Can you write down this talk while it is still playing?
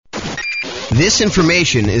This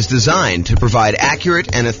information is designed to provide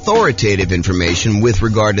accurate and authoritative information with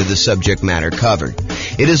regard to the subject matter covered.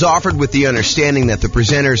 It is offered with the understanding that the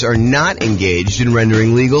presenters are not engaged in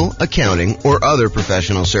rendering legal, accounting, or other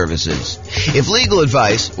professional services. If legal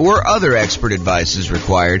advice or other expert advice is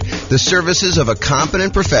required, the services of a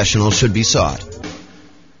competent professional should be sought.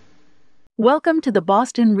 Welcome to the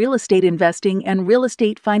Boston Real Estate Investing and Real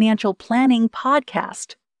Estate Financial Planning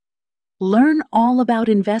podcast. Learn all about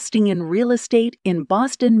investing in real estate in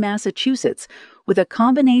Boston, Massachusetts, with a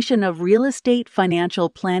combination of real estate financial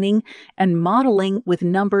planning and modeling with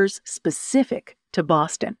numbers specific to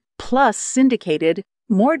Boston, plus syndicated,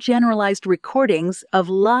 more generalized recordings of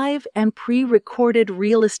live and pre-recorded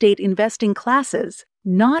real estate investing classes,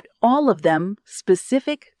 not all of them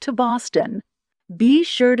specific to Boston. Be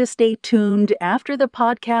sure to stay tuned after the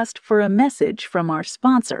podcast for a message from our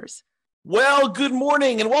sponsors. Well, good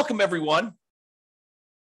morning and welcome, everyone.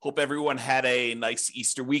 Hope everyone had a nice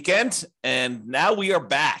Easter weekend, and now we are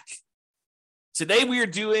back. Today we are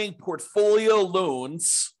doing Portfolio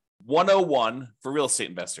Loans 101 for real estate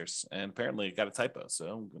investors, and apparently I got a typo, so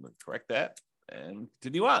I'm going to correct that and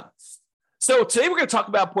continue on. So today we're going to talk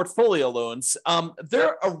about portfolio loans.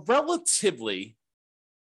 They're a relatively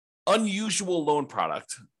unusual loan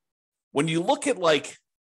product. When you look at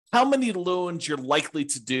how many loans you're likely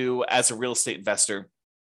to do as a real estate investor.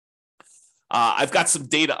 I've got some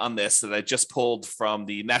data on this that I just pulled from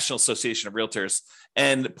the National Association of Realtors,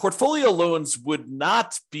 and portfolio loans would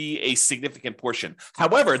not be a significant portion.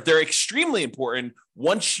 However, they're extremely important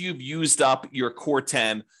once you've used up your core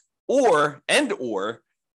 10 or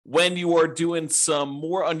when you are doing some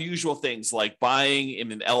more unusual things like buying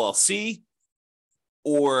in an LLC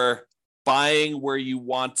or buying where you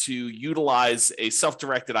want to utilize a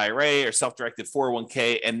self-directed IRA or self-directed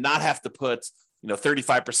 401k and not have to put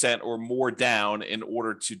 35% or more down in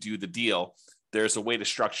order to do the deal. There's a way to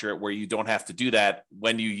structure it where you don't have to do that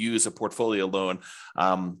when you use a portfolio loan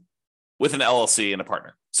with an LLC and a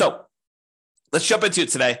partner. So let's jump into it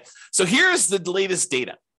today. So here's the latest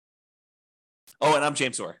data. Oh, and I'm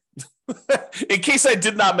James Orr, in case I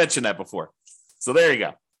did not mention that before. So there you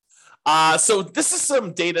go. So this is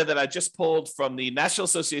some data that I just pulled from the National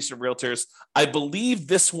Association of Realtors. I believe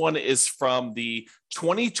this one is from the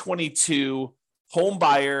 2022 home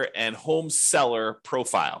buyer and home seller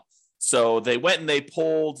profile. So they went and they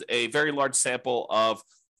polled a very large sample of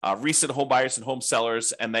recent home buyers and home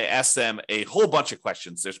sellers, and they asked them a whole bunch of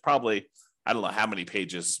questions. There's probably, I don't know how many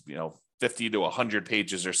pages, 50 to 100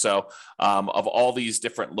 pages or so of all these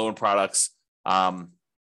different loan products.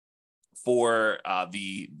 For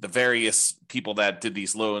the various people that did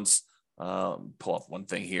these loans. Pull up one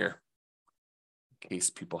thing here in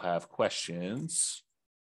case people have questions.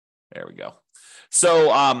 There we go.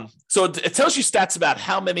 So it tells you stats about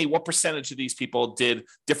what percentage of these people did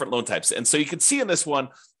different loan types. And so you can see in this one,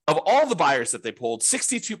 of all the buyers that they polled,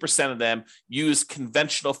 62% of them used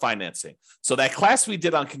conventional financing. So that class we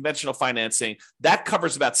did on conventional financing, that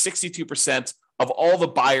covers about 62% of all the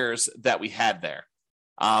buyers that we had there.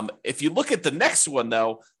 If you look at the next one,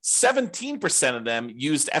 though, 17% of them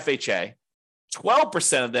used FHA,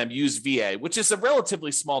 12% of them used VA, which is a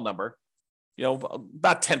relatively small number,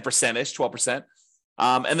 about 10%-ish, 12%.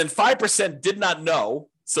 And then 5% did not know.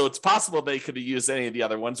 So it's possible they could have used any of the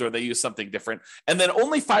other ones or they used something different. And then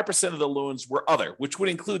only 5% of the loans were other, which would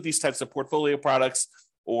include these types of portfolio products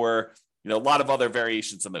or, a lot of other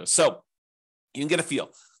variations on those. So you can get a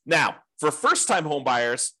feel. Now, for first-time home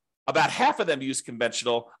buyers, about half of them used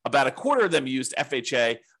conventional, about a quarter of them used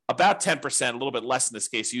FHA, about 10%, a little bit less in this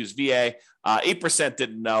case, used VA, 8%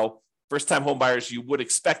 didn't know. First-time home buyers, you would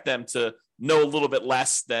expect them to know a little bit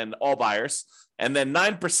less than all buyers. And then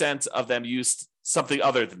 9% of them used something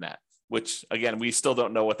other than that, which, again, we still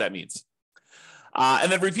don't know what that means.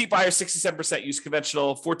 And then repeat buyers, 67% used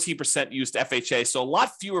conventional, 14% used FHA. So a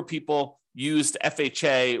lot fewer people used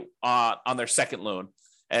FHA on their second loan,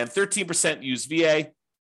 and 13% used VA.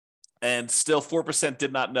 And still 4%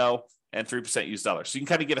 did not know, and 3% used others. So you can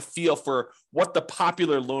kind of get a feel for what the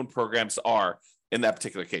popular loan programs are in that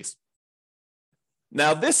particular case.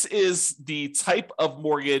 Now, this is the type of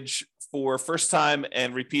mortgage for first-time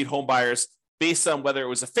and repeat home buyers based on whether it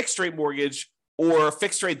was a fixed-rate mortgage or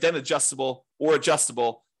fixed rate then adjustable, or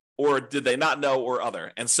did they not know, or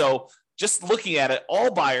other. And so just looking at it,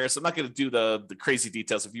 all buyers, I'm not going to do the crazy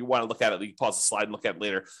details. If you want to look at it, you can pause the slide and look at it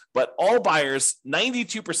later. But all buyers,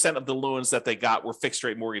 92% of the loans that they got were fixed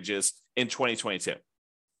rate mortgages in 2022,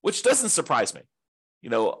 which doesn't surprise me.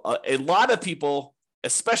 A lot of people,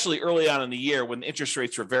 especially early on in the year when interest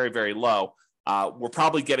rates were very, very low, were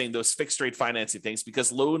probably getting those fixed rate financing things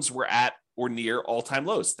because loans were at or near all-time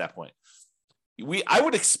lows at that point. I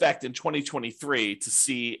would expect in 2023 to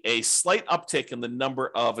see a slight uptick in the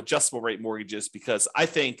number of adjustable rate mortgages, because I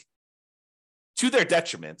think, to their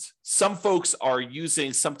detriment, some folks are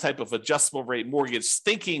using some type of adjustable rate mortgage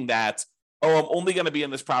thinking that, oh, I'm only going to be in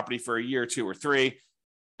this property for a year, 2 or 3,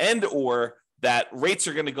 and or that rates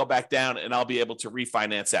are going to go back down and I'll be able to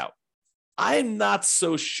refinance out. I'm not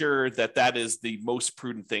so sure that that is the most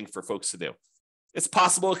prudent thing for folks to do. It's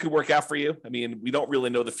possible it could work out for you. I mean, we don't really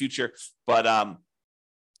know the future, but I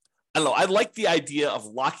don't know. I like the idea of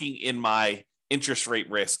locking in my interest rate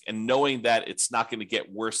risk and knowing that it's not going to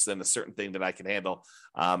get worse than a certain thing that I can handle.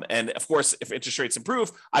 And of course, if interest rates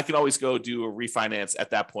improve, I can always go do a refinance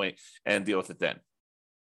at that point and deal with it then.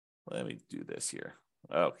 Let me do this here.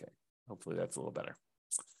 Okay. Hopefully that's a little better.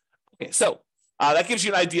 Okay. So that gives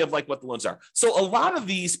you an idea of like what the loans are. So a lot of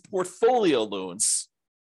these portfolio loans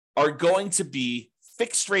are going to be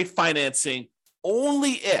fixed rate financing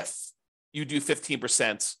only if you do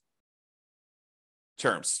 15%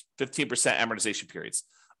 terms, 15% amortization periods.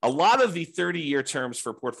 A lot of the 30-year terms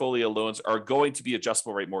for portfolio loans are going to be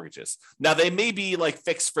adjustable rate mortgages. Now, they may be like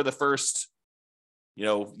fixed for the first,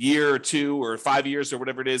 year or 2 or 5 years or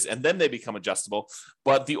whatever it is, and then they become adjustable.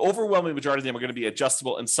 But the overwhelming majority of them are going to be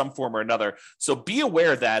adjustable in some form or another. So be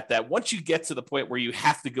aware that once you get to the point where you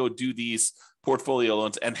have to go do these portfolio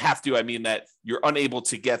loans, and have to, I mean that you're unable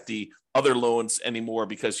to get the other loans anymore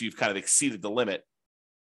because you've kind of exceeded the limit,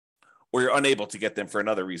 or you're unable to get them for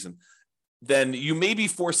another reason, then you may be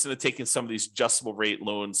forced into taking some of these adjustable rate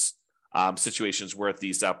loans situations where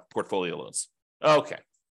these portfolio loans. Okay.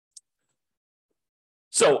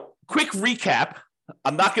 So quick recap.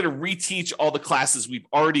 I'm not going to reteach all the classes we've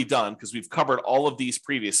already done because we've covered all of these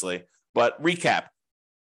previously, but recap.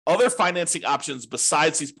 Other financing options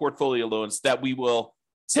besides these portfolio loans that we will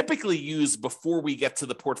typically use before we get to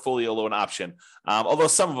the portfolio loan option, although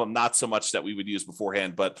some of them not so much that we would use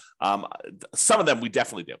beforehand, but some of them we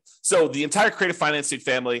definitely do. So the entire creative financing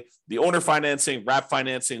family, the owner financing, wrap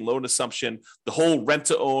financing, loan assumption, the whole rent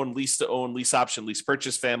to own, lease option, lease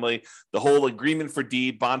purchase family, the whole agreement for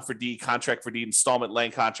deed, bond for deed, contract for deed, installment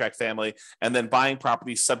land contract family, and then buying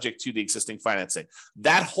properties subject to the existing financing.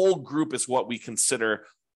 That whole group is what we consider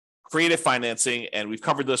creative financing, and we've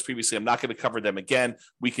covered those previously. I'm not going to cover them again.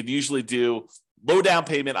 We could usually do low down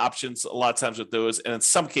payment options a lot of times with those, and in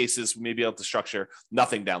some cases, we may be able to structure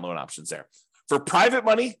nothing down loan options there. For private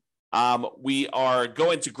money, we are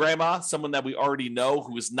going to grandma, someone that we already know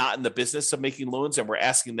who is not in the business of making loans, and we're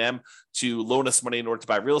asking them to loan us money in order to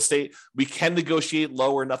buy real estate. We can negotiate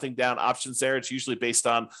low or nothing down options there. It's usually based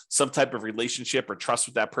on some type of relationship or trust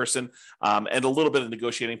with that person, and a little bit of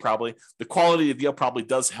negotiating probably. The quality of the deal probably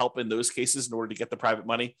does help in those cases in order to get the private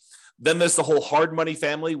money. Then there's the whole hard money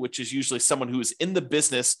family, which is usually someone who is in the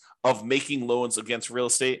business of making loans against real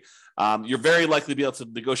estate. You're very likely to be able to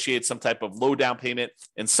negotiate some type of low down payment.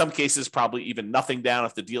 In some cases, probably even nothing down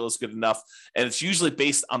if the deal is good enough. And it's usually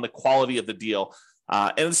based on the quality of the deal.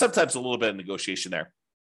 And sometimes a little bit of negotiation there.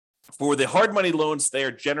 For the hard money loans, they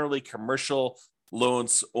are generally commercial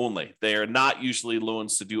loans only. They are not usually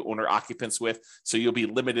loans to do owner occupants with. So you'll be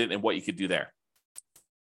limited in what you could do there.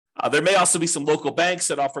 There may also be some local banks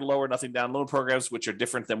that offer low or nothing down loan programs, which are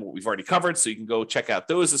different than what we've already covered. So you can go check out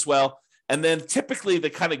those as well. And then typically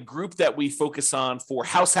the kind of group that we focus on for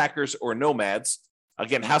house hackers or nomads,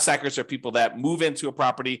 again, house hackers are people that move into a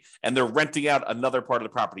property and they're renting out another part of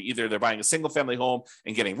the property. Either they're buying a single family home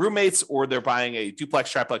and getting roommates, or they're buying a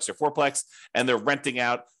duplex, triplex, or fourplex, and they're renting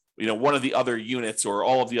out, one of the other units or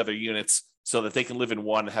all of the other units so that they can live in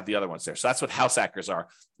one and have the other ones there. So that's what house hackers are.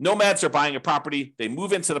 Nomads are buying a property. They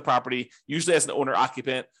move into the property, usually as an owner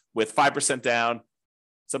occupant with 5% down,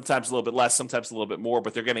 sometimes a little bit less, sometimes a little bit more,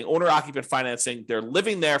 but they're getting owner occupant financing. They're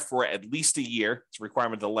living there for at least a year. It's a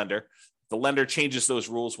requirement of the lender. If the lender changes those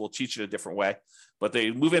rules, we'll teach it a different way, but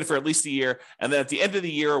they move in for at least a year. And then at the end of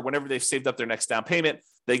the year, or whenever they've saved up their next down payment,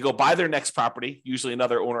 they go buy their next property, usually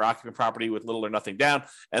another owner occupant property with little or nothing down.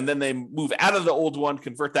 And then they move out of the old one,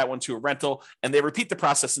 convert that one to a rental, and they repeat the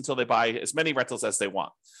process until they buy as many rentals as they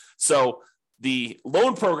want. So the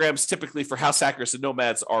loan programs typically for house hackers and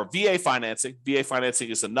nomads are VA financing. VA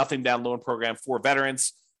financing is a nothing down loan program for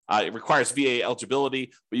veterans. It requires VA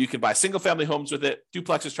eligibility, but you can buy single family homes with it,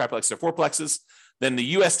 duplexes, triplexes, or fourplexes. Then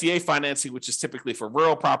the USDA financing, which is typically for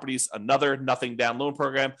rural properties, another nothing down loan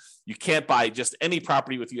program. You can't buy just any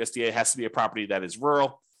property with USDA. It has to be a property that is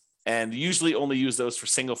rural, and usually only use those for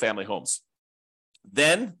single family homes.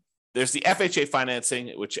 Then there's the FHA financing,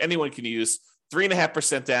 which anyone can use.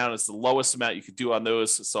 3.5% down is the lowest amount you could do on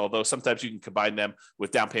those. So although sometimes you can combine them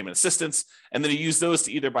with down payment assistance, and then you use those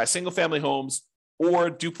to either buy single family homes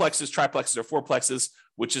or duplexes, triplexes, or fourplexes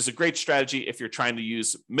which is a great strategy if you're trying to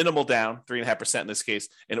use minimal down, 3.5% in this case,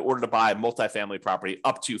 in order to buy multifamily property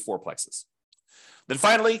up to fourplexes. Then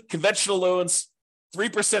finally, conventional loans,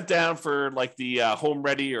 3% down for like the Home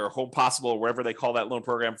Ready or Home Possible, or wherever they call that loan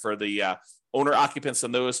program for the owner occupants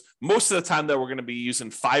on those. Most of the time, though, we're going to be using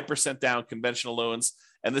 5% down conventional loans.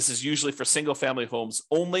 And this is usually for single family homes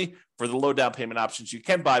only. For the low down payment options, you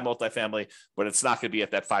can buy multifamily, but it's not going to be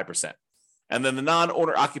at that 5%. And then the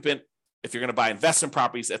non-owner occupant, if you're going to buy investment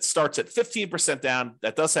properties, it starts at 15% down.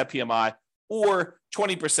 That does have PMI, or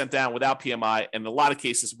 20% down without PMI. And in a lot of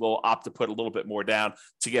cases, we'll opt to put a little bit more down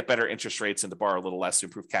to get better interest rates and to borrow a little less to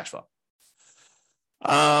improve cash flow.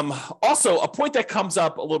 Also, a point that comes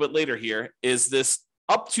up a little bit later here is this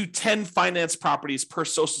up to 10 finance properties per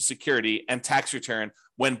Social Security and tax return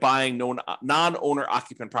when buying non-owner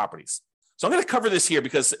occupant properties. So I'm going to cover this here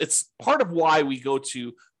because it's part of why we go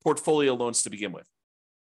to portfolio loans to begin with.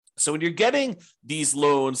 So when you're getting these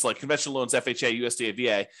loans, like conventional loans, FHA, USDA,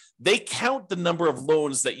 VA, they count the number of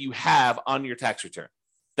loans that you have on your tax return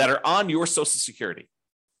that are on your Social Security.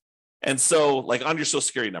 And so like on your Social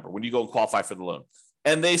Security number, when you go and qualify for the loan.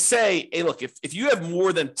 And they say, hey, look, if you have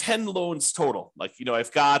more than 10 loans total, like,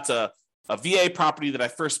 I've got a VA property that I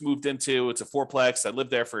first moved into. It's a fourplex. I lived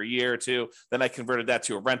there for a year or two. Then I converted that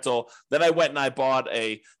to a rental. Then I went and I bought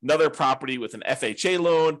another property with an FHA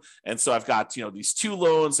loan. And so I've got, these two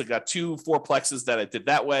loans. I got two fourplexes that I did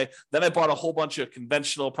that way. Then I bought a whole bunch of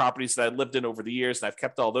conventional properties that I lived in over the years, and I've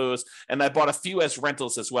kept all those. And I bought a few as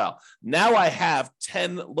rentals as well. Now I have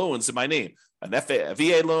 10 loans in my name. A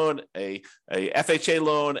VA loan, a FHA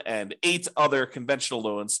loan, and 8 other conventional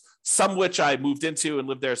loans, some which I moved into and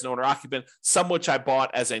lived there as an owner occupant, some which I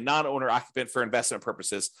bought as a non-owner occupant for investment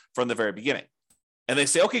purposes from the very beginning. And they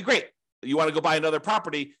say, okay, great. You want to go buy another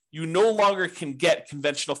property. You no longer can get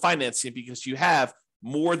conventional financing because you have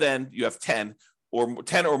 10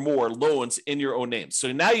 or more loans in your own name.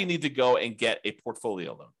 So now you need to go and get a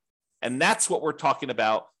portfolio loan. And that's what we're talking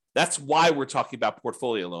about. That's why we're talking about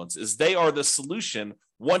portfolio loans, is they are the solution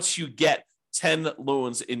once you get 10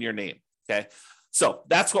 loans in your name, okay? So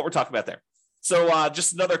that's what we're talking about there. So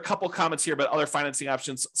just another couple comments here about other financing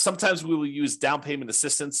options. Sometimes we will use down payment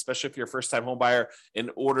assistance, especially if you're a first-time home buyer, in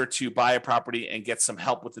order to buy a property and get some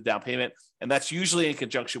help with the down payment. And that's usually in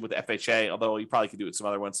conjunction with FHA, although you probably could do it with some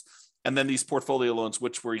other ones. And then these portfolio loans,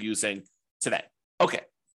 which we're using today. Okay,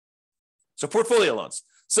 so portfolio loans.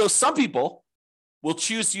 So some people will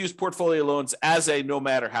choose to use portfolio loans as a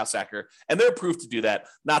nomad or house hacker, and they're approved to do that.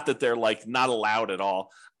 Not that they're like not allowed at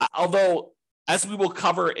all. Although, as we will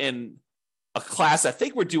cover in a class I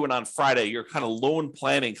think we're doing on Friday, your kind of loan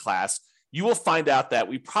planning class, you will find out that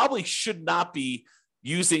we probably should not be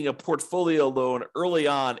using a portfolio loan early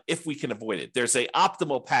on if we can avoid it. There's a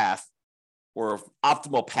optimal path or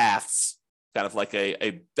optimal paths, kind of like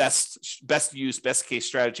a best case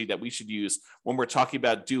strategy that we should use when we're talking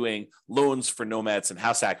about doing loans for nomads and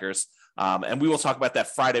house hackers. And we will talk about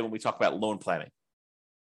that Friday when we talk about loan planning.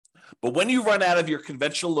 But when you run out of your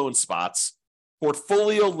conventional loan spots,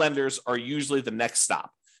 portfolio lenders are usually the next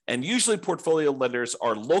stop. And usually portfolio lenders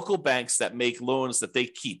are local banks that make loans that they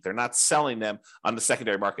keep. They're not selling them on the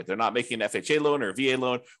secondary market. They're not making an FHA loan or a VA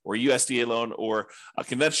loan or a USDA loan or a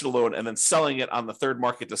conventional loan and then selling it on the third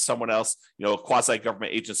market to someone else, a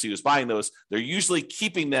quasi-government agency who's buying those. They're usually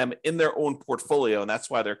keeping them in their own portfolio, and that's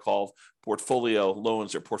why they're called portfolio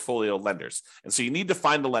loans or portfolio lenders. And so you need to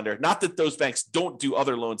find the lender. Not that those banks don't do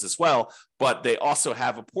other loans as well, but they also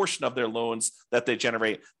have a portion of their loans that they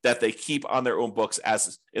generate that they keep on their own books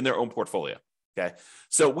as in their own portfolio. Okay.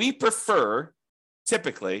 So we prefer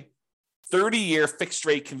typically 30-year fixed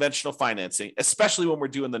rate conventional financing, especially when we're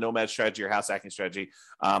doing the nomad strategy or house hacking strategy.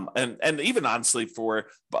 And even honestly for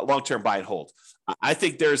long-term buy and hold. I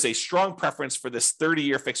think there's a strong preference for this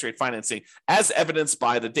 30-year fixed rate financing as evidenced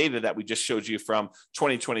by the data that we just showed you from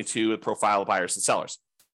 2022 with profile of buyers and sellers.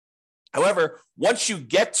 However, once you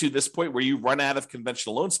get to this point where you run out of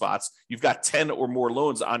conventional loan spots, you've got 10 or more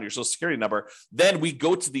loans on your Social Security number, then we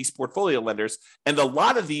go to these portfolio lenders. And a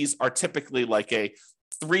lot of these are typically like a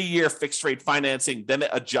 3-year fixed rate financing, then it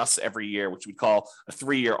adjusts every year, which we call a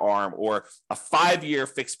 3-year ARM, or a 5-year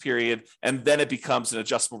fixed period, and then it becomes an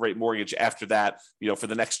adjustable rate mortgage after that, for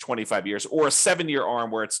the next 25 years, or a 7-year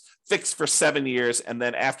ARM where it's fixed for 7 years, and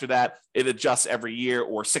then after that, it adjusts every year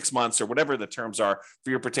or 6 months or whatever the terms are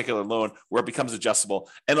for your particular loan, where it becomes adjustable.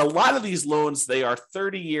 And a lot of these loans, they are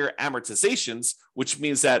 30-year amortizations, which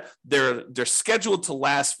means that they're scheduled to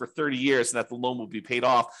last for 30 years and that the loan will be paid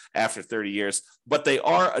off after 30 years, but they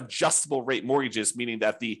are adjustable rate mortgages, meaning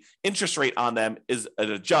that the interest rate on them is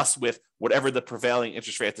an adjust with whatever the prevailing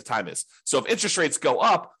interest rate at the time is. So if interest rates go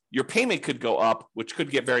up, your payment could go up, which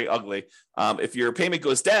could get very ugly. If your payment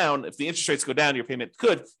goes down, if the interest rates go down, your payment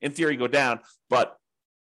could, in theory, go down. But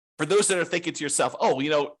for those that are thinking to yourself, oh, you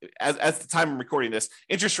know, at the time I'm recording this,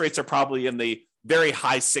 interest rates are probably in the very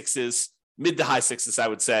high sixes, mid to high sixes, I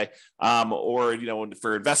would say, or, you know,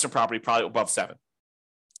 for investment property, probably above 7.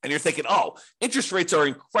 And you're thinking, oh, interest rates are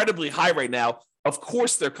incredibly high right now. Of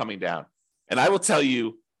course they're coming down. And I will tell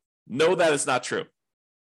you, no, that is not true.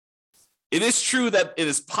 It is true that it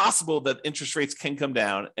is possible that interest rates can come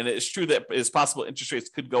down, and it is true that it is possible interest rates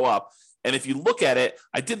could go up. And if you look at it,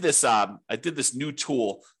 I did this new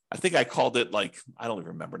tool. I think I called it, like, I don't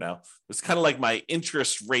even remember now. It was kind of like my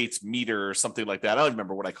interest rates meter or something like that. I don't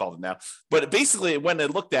remember what I called it now. But basically, when I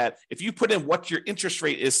looked at, if you put in what your interest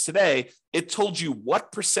rate is today, it told you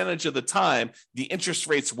what percentage of the time the interest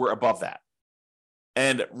rates were above that.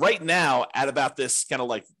 And right now, at about this kind of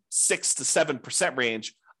like 6 to 7%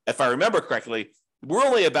 range, if I remember correctly, we're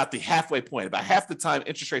only about the halfway point. About half the time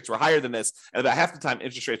interest rates were higher than this, and about half the time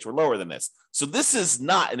interest rates were lower than this. So this is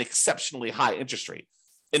not an exceptionally high interest rate.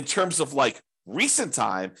 In terms of like recent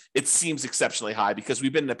time, it seems exceptionally high because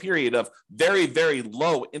we've been in a period of very, very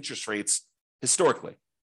low interest rates historically.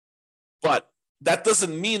 But that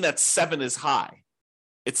doesn't mean that 7 is high.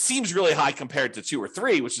 It seems really high compared to 2 or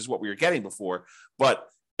 3, which is what we were getting before, but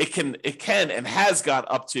it can and has got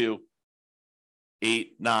up to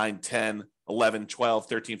 8, 9, 10, 11, 12,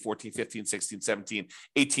 13, 14, 15, 16, 17,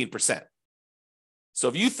 18%. So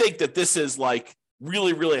if you think that this is like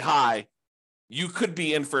really, really high, you could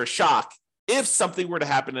be in for a shock if something were to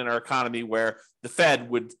happen in our economy where the Fed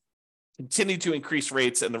would continue to increase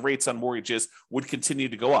rates and the rates on mortgages would continue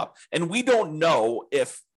to go up. And we don't know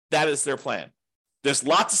if that is their plan. There's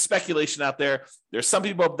lots of speculation out there. There's some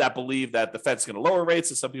people that believe that the Fed's going to lower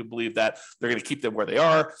rates, and some people believe that they're going to keep them where they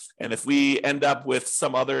are. And if we end up with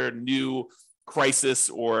some other new crisis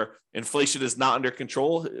or inflation is not under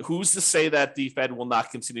control, who's to say that the Fed will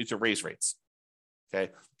not continue to raise rates?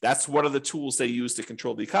 Okay, that's one of the tools they use to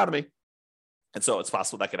control the economy. And so it's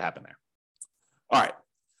possible that could happen there. All right.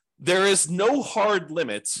 There is no hard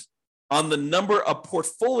limit on the number of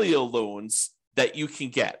portfolio loans that you can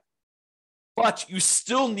get, but you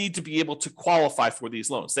still need to be able to qualify for these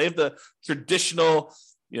loans. They have the traditional,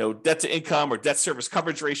 debt to income or debt service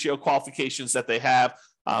coverage ratio qualifications that they have.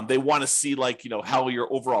 They want to see how your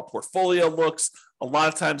overall portfolio looks. A lot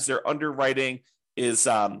of times their underwriting is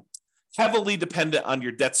heavily dependent on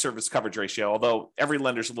your debt service coverage ratio, although every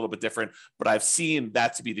lender is a little bit different, but I've seen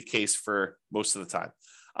that to be the case for most of the time.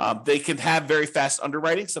 They can have very fast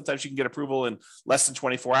underwriting. Sometimes you can get approval in less than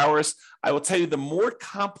 24 hours. I will tell you, the more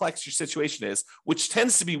complex your situation is, which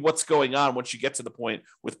tends to be what's going on once you get to the point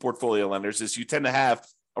with portfolio lenders, is you tend to have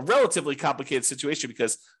a relatively complicated situation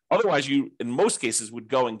because otherwise you, in most cases, would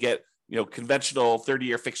go and get conventional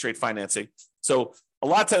 30-year fixed rate financing. So a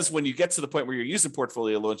lot of times when you get to the point where you're using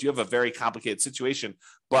portfolio loans, you have a very complicated situation.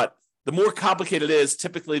 But the more complicated it is,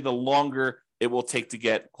 typically the longer it will take to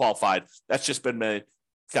get qualified. That's just been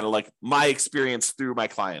kind of like my experience through my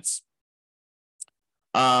clients.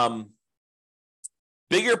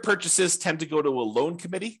 Bigger purchases tend to go to a loan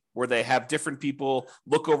committee where they have different people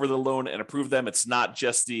look over the loan and approve them. It's not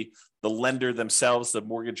just the lender themselves, the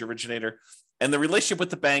mortgage originator. And the relationship with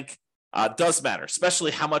the bank does matter,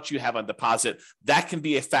 especially how much you have on deposit. That can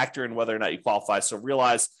be a factor in whether or not you qualify. So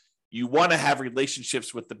realize you want to have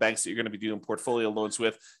relationships with the banks that you're going to be doing portfolio loans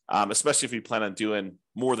with, especially if you plan on doing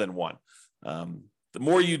more than one. The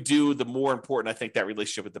more you do, the more important I think that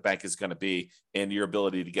relationship with the bank is going to be in your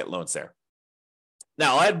ability to get loans there.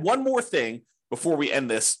 Now, I'll add one more thing before we end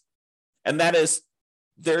this, and that is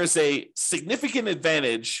there is a significant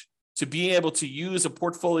advantage to being able to use a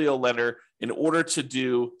portfolio lender in order to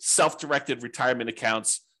do self-directed retirement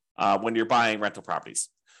accounts when you're buying rental properties.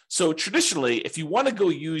 So traditionally, if you want to go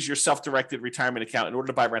use your self-directed retirement account in order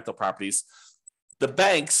to buy rental properties, the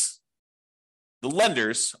banks, the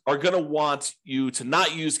lenders are going to want you to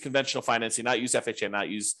not use conventional financing, not use FHA, not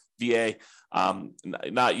use VA,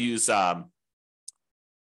 not use, I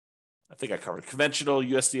think I covered conventional,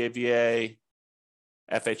 USDA, VA,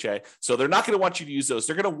 FHA. So they're not going to want you to use those.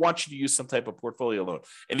 They're going to want you to use some type of portfolio loan.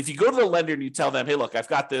 And if you go to the lender and you tell them, hey, look, I've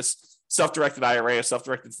got this self-directed IRA or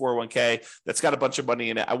self-directed 401k that's got a bunch of money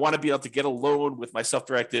in it. I want to be able to get a loan with my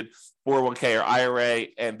self-directed 401k or IRA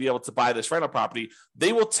and be able to buy this rental property.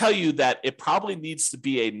 They will tell you that it probably needs to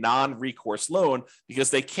be a non-recourse loan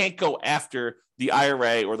because they can't go after the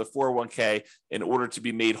IRA or the 401k in order to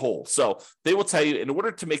be made whole. So they will tell you, in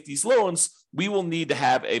order to make these loans, we will need to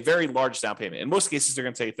have a very large down payment. In most cases, they're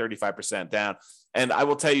going to take 35% down. And I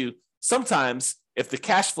will tell you, sometimes if the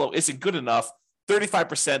cash flow isn't good enough,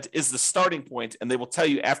 35% is the starting point, and they will tell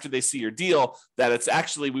you after they see your deal that it's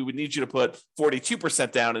actually, we would need you to put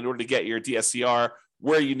 42% down in order to get your DSCR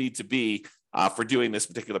where you need to be for doing this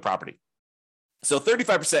particular property. So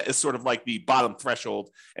 35% is sort of like the bottom threshold,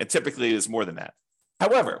 and typically it is more than that.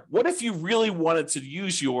 However, what if you really wanted to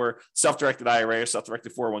use your self-directed IRA or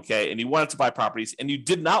self-directed 401k and you wanted to buy properties and you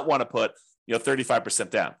did not want to put 35%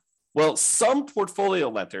 down? Well, some portfolio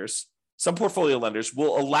lenders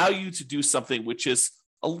will allow you to do something which is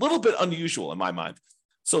a little bit unusual in my mind.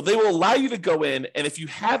 So they will allow you to go in, and if you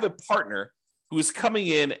have a partner who is coming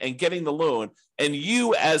in and getting the loan, and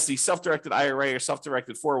you as the self-directed IRA or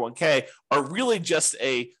self-directed 401k are really just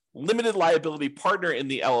a limited liability partner in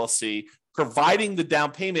the LLC, providing the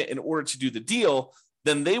down payment in order to do the deal,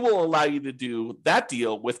 then they will allow you to do that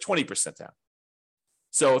deal with 20% down.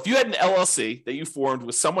 So if you had an LLC that you formed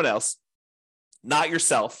with someone else, not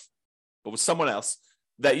yourself, but with someone else,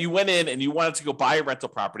 that you went in and you wanted to go buy a rental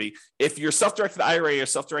property, if your self-directed IRA or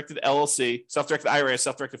self-directed LLC, self-directed IRA or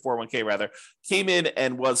self-directed 401k rather, came in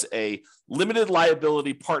and was a limited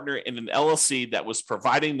liability partner in an LLC that was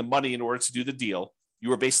providing the money in order to do the deal, you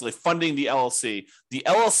were basically funding the LLC. The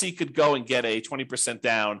LLC could go and get a 20%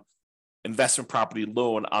 down investment property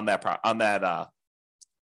loan on the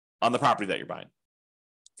property that you're buying.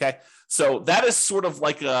 Okay, so that is sort of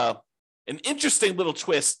like an interesting little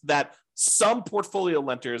twist that some portfolio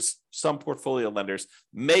lenders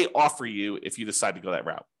may offer you if you decide to go that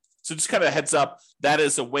route. So just kind of a heads up, that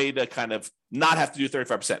is a way to kind of not have to do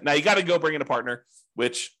 35%. Now you got to go bring in a partner,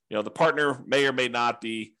 which the partner may or may not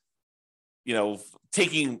be,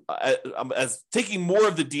 taking more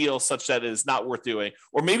of the deal such that it is not worth doing,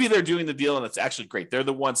 or maybe they're doing the deal and it's actually great. They're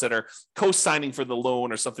the ones that are co-signing for the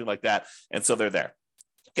loan or something like that, and so they're there.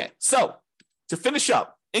 Okay, so to finish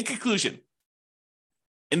up, in conclusion,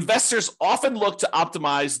 investors often look to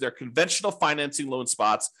optimize their conventional financing loan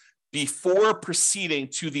spots before proceeding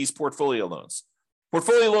to these portfolio loans.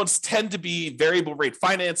 Portfolio loans tend to be variable rate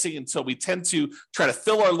financing, and so we tend to try to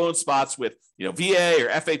fill our loan spots with VA or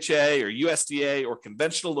FHA or USDA or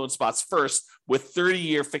conventional loan spots first with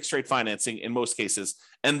 30-year fixed rate financing in most cases.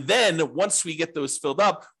 And then once we get those filled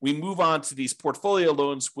up, we move on to these portfolio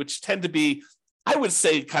loans, which tend to be, I would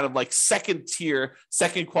say, kind of like second tier,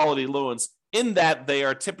 second quality loans, in that they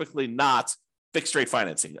are typically not fixed rate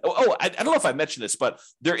financing. I don't know if I mentioned this, but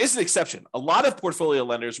there is an exception. A lot of portfolio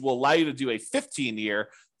lenders will allow you to do a 15-year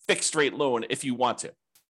fixed rate loan if you want to.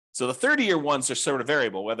 So the 30-year ones are sort of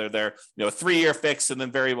variable, whether they're 3-year fixed and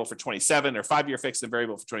then variable for 27, or 5-year fixed and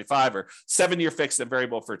variable for 25, or 7-year fixed and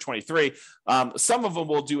variable for 23. Some of them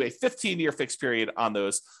will do a 15-year fixed period on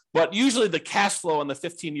those, but usually the cash flow on the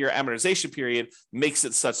 15-year amortization period makes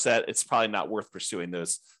it such that it's probably not worth pursuing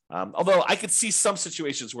those. Although I could see some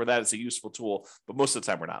situations where that is a useful tool, but most of the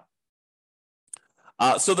time we're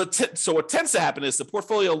not. So what tends to happen is the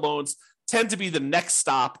portfolio loans tend to be the next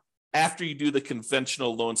stop after you do the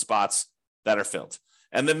conventional loan spots that are filled.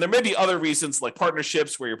 And then there may be other reasons like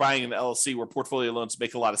partnerships where you're buying an LLC where portfolio loans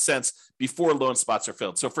make a lot of sense before loan spots are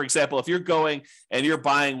filled. So for example, if you're going and you're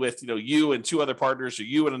buying with, you and 2 other partners, or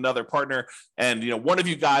you and another partner, and, one of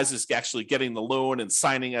you guys is actually getting the loan and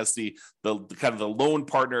signing as the kind of the loan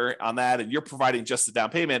partner on that, and you're providing just the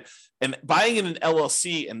down payment, and buying in an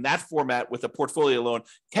LLC in that format with a portfolio loan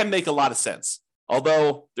can make a lot of sense.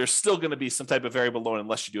 Although there's still going to be some type of variable loan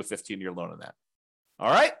unless you do a 15-year loan on that.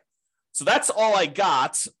 All right. So that's all I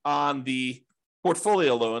got on the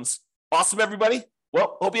portfolio loans. Awesome, everybody.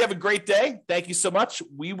 Well, hope you have a great day. Thank you so much.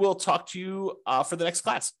 We will talk to you for the next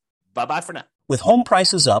class. Bye-bye for now. With home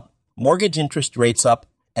prices up, mortgage interest rates up,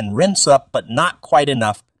 and rents up, but not quite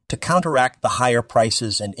enough to counteract the higher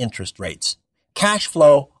prices and interest rates, cash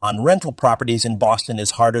flow on rental properties in Boston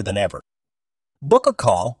is harder than ever. Book a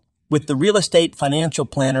call with the Real Estate Financial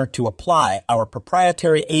Planner to apply our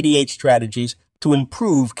proprietary 88 strategies to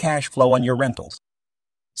improve cash flow on your rentals.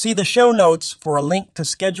 See the show notes for a link to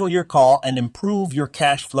schedule your call and improve your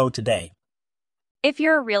cash flow today. If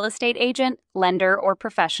you're a real estate agent, lender, or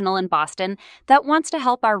professional in Boston that wants to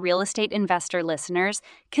help our real estate investor listeners,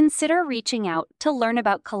 consider reaching out to learn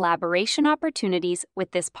about collaboration opportunities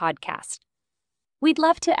with this podcast. We'd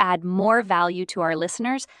love to add more value to our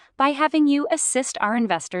listeners by having you assist our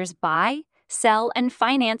investors buy, sell, and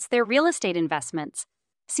finance their real estate investments.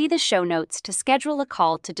 See the show notes to schedule a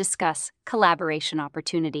call to discuss collaboration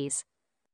opportunities.